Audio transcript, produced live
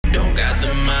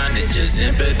just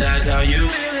sympathize how you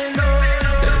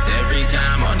that's every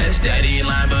time on that steady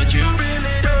line, but you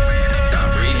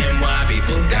comprehend why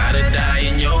people gotta die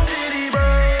in your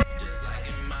just like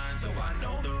in mine, so I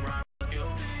know the rhyme of your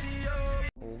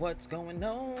What's going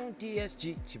on,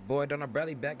 DSG? It's your boy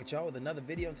DarrnellBradley back at y'all with another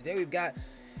video. And today we've got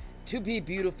To Be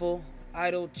Beautiful,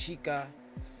 Idol, Chica,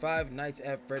 Five Nights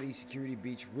at Freddy's Security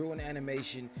Breach, Ruin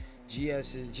Animation,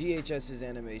 GHS's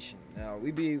animation. Now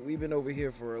we've been over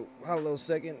here for a little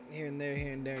second, here and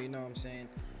there, you know what I'm saying?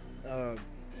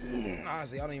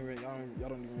 Honestly, y'all don't even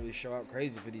really show out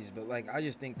crazy for these, but like I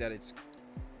just think that it's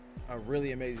a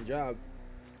really amazing job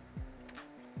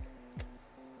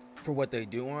for what they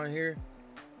do on here.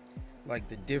 Like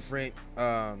the different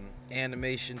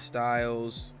animation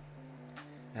styles,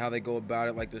 how they go about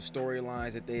it, like the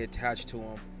storylines that they attach to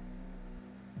them.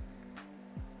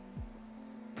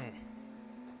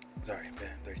 Sorry,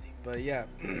 man, thirsty. But yeah,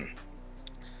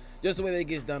 just the way that it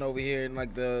gets done over here, and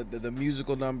like the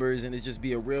musical numbers, and it just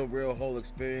be a real whole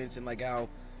experience, and like how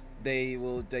they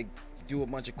will do a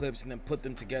bunch of clips and then put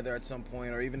them together at some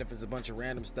point, or even if it's a bunch of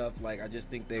random stuff. Like I just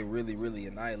think they really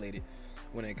annihilate it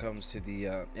when it comes to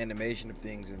the animation of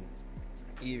things. And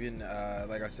even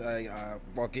like I said,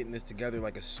 while getting this together,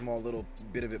 like a small little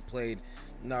bit of it played,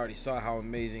 and I already saw how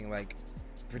amazing like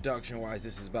production wise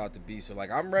this is about to be. So like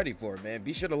I'm ready for it, man.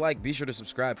 Be sure to like, be sure to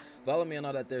subscribe, follow me on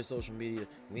all that there social media.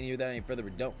 We need that any further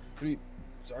ado. 3,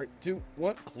 2,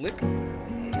 1, click. Look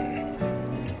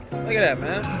at that,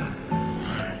 man.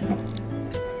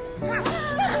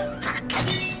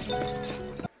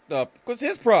 What's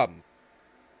his problem?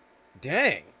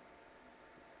 Dang.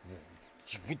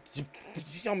 You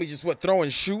tell me just what, throwing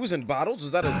shoes and bottles?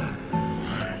 Was that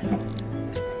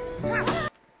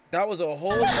that was a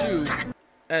whole shoe,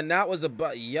 and that was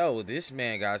yo, this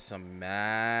man got some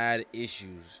mad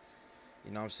issues.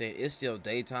 You know what I'm saying? It's still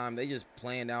daytime. They just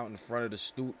playing out in front of the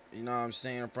stoop, you know what I'm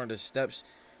saying, in front of the steps.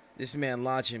 This man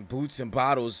launching boots and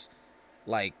bottles.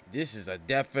 Like, this is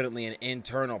definitely an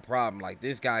internal problem. Like,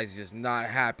 this guy's just not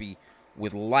happy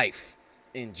with life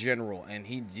in general, and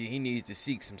he needs to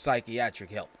seek some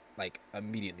psychiatric help, like,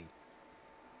 immediately.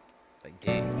 Like,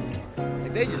 dang.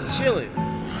 Like, they just chilling.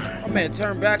 My man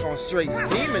turned back on straight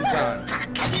demon time.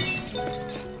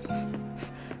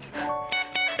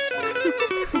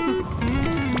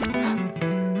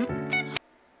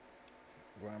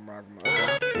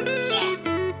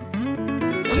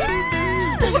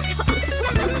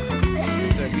 He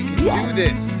said we can do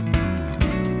this.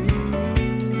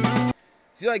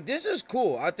 See, like, this is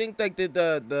cool. I think like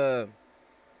the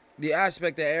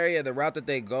aspect, the area, the route that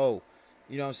they go,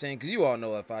 you know what I'm saying? Because you all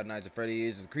know what Five Nights at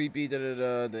Freddy's is. Creepy,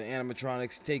 the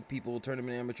animatronics take people, turn them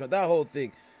into animatronics, that whole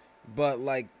thing. But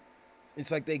like,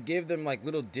 it's like they give them like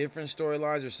little different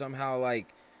storylines, or somehow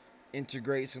like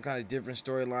integrate some kind of different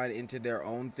storyline into their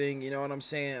own thing, you know what I'm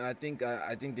saying? And I think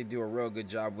they do a real good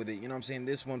job with it, you know what I'm saying?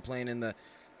 This one playing in the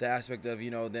aspect of,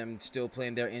 you know, them still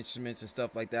playing their instruments and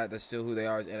stuff like that. That's still who they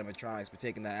are as animatronics, but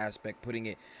taking that aspect, putting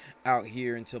it out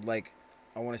here into like,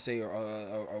 I want to say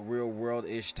a real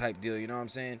world-ish type deal, you know what I'm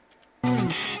saying? I'm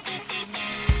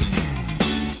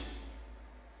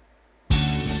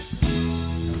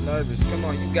nervous. Come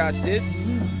on, you got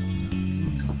this.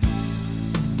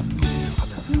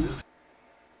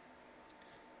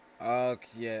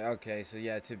 Okay, so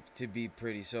yeah, to be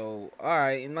pretty. So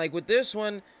alright, and like with this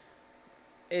one,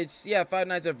 it's, yeah, Five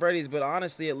Nights at Freddy's, but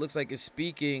honestly it looks like it's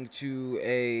speaking to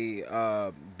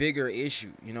a bigger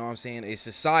issue, you know what I'm saying? A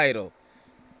societal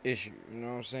issue, you know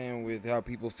what I'm saying, with how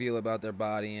people feel about their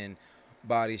body and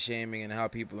body shaming and how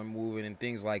people are moving and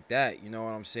things like that, you know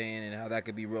what I'm saying, and how that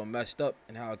could be real messed up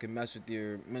and how it can mess with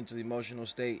your mental emotional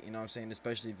state, you know what I'm saying,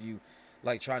 especially if you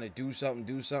like trying to do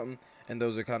something, and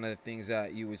those are kind of things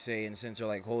that you would say in a sense are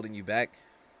like holding you back.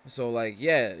 So like,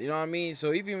 yeah, you know what I mean?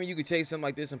 So even when you could take something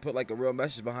like this and put like a real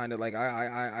message behind it, like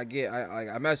I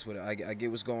mess with it. I get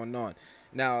what's going on.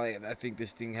 Now I think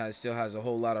this thing still has a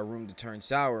whole lot of room to turn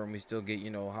sour, and we still get,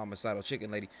 you know, homicidal chicken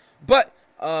lady. But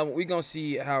we gonna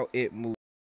see how it moves.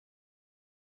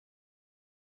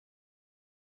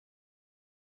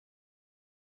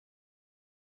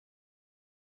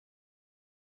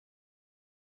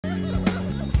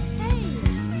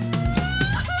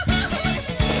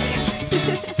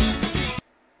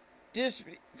 Just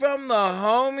from the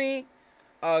homie.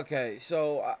 Okay,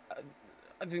 so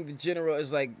I think the general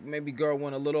is like, maybe girl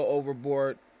went a little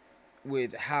overboard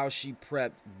with how she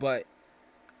prepped, but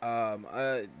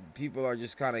people are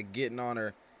just kind of getting on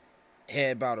her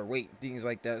head about her weight, things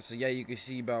like that. So yeah, you can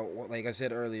see about, like I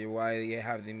said earlier, why they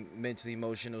have the mentally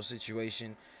emotional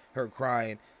situation, her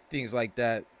crying, things like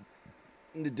that,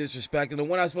 the disrespect. And the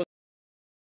one I was supposed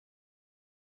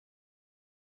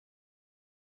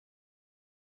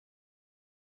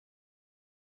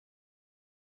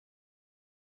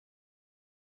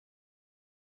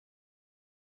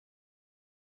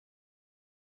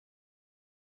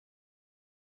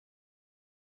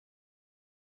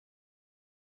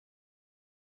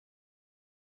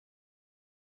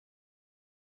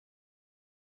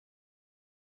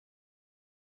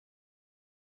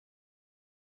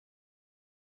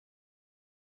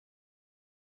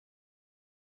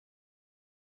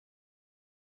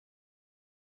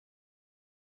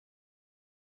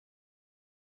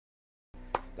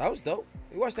That was dope.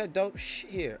 We watched that dope shit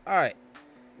here. All right.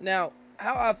 Now,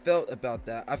 how I felt about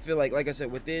that, I feel like I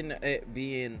said, within it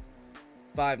being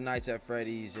Five Nights at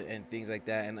Freddy's and things like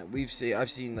that, and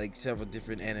I've seen like several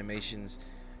different animations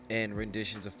and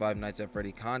renditions of Five Nights at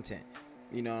Freddy content.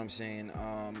 You know what I'm saying?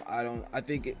 I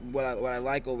think what I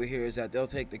like over here is that they'll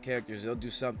take the characters, they'll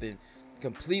do something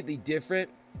completely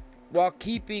different while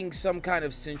keeping some kind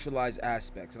of centralized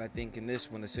aspects. And I think in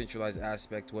this one, the centralized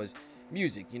aspect was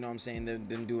music. You know what I'm saying?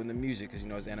 Them doing the music, because, you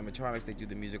know, it's animatronics, they do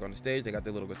the music on the stage, they got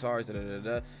their little guitars, da da da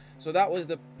da. So that was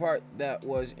the part that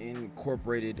was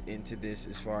incorporated into this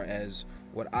as far as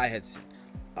what I had seen.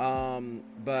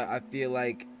 But I feel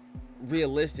like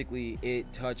realistically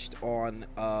it touched on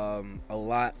a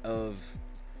lot of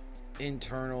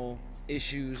internal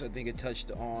issues. I think it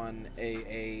touched on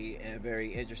a very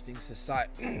interesting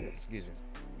excuse me,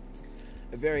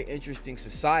 a very interesting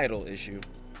societal issue.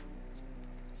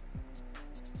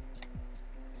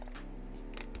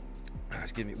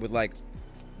 Excuse me, with like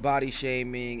body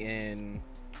shaming and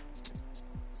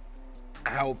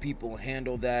how people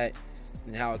handle that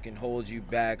and how it can hold you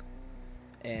back,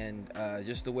 and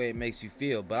just the way it makes you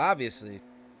feel. But obviously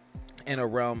in a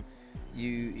realm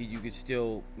you could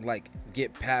still like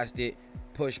get past it,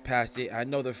 push past it. I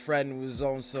know the friend was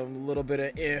on some little bit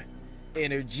of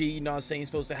energy, you know what I'm saying, you're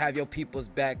supposed to have your people's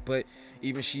back, but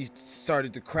even she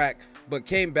started to crack, but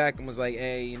came back and was like,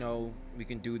 hey, you know, we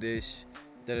can do this,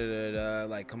 da da da da,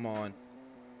 like, come on,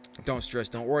 don't stress,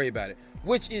 don't worry about it,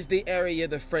 which is the area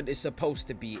the friend is supposed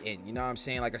to be in. You know what I'm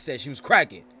saying? Like I said, she was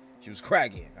cracking,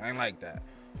 I ain't like that,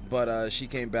 but she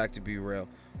came back to be real.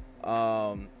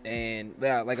 And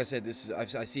yeah, like I said, I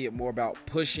see it more about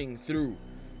pushing through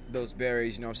those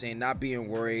barriers, you know what I'm saying, not being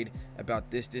worried about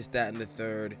this, that, and the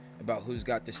third, about who's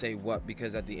got to say what,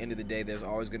 because at the end of the day, there's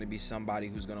always going to be somebody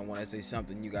who's going to want to say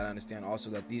something. You got to understand also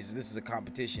that this is a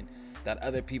competition that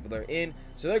other people are in,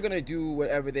 so they're going to do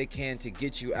whatever they can to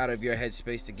get you out of your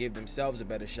headspace to give themselves a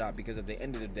better shot, because at the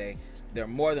end of the day, they're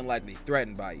more than likely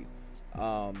threatened by you.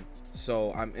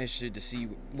 So I'm interested to see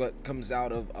what comes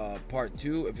out of part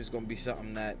 2, if it's going to be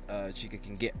something that Chica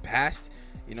can get past,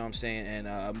 you know what I'm saying,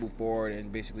 and move forward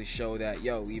and basically show that,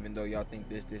 yo, even though y'all think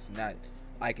this and that,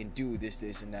 I can do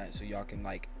this and that, so y'all can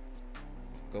like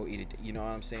go eat it, you know what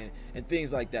I'm saying, and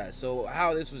things like that. So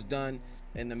how this was done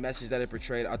and the message that it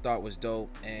portrayed, I thought was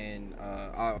dope, and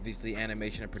obviously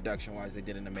animation and production wise, they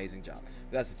did an amazing job.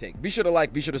 That's the take. Be sure to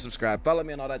like, be sure to subscribe, follow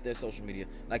me on all that there social media,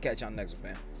 and I'll catch y'all next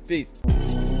one, fam. Peace.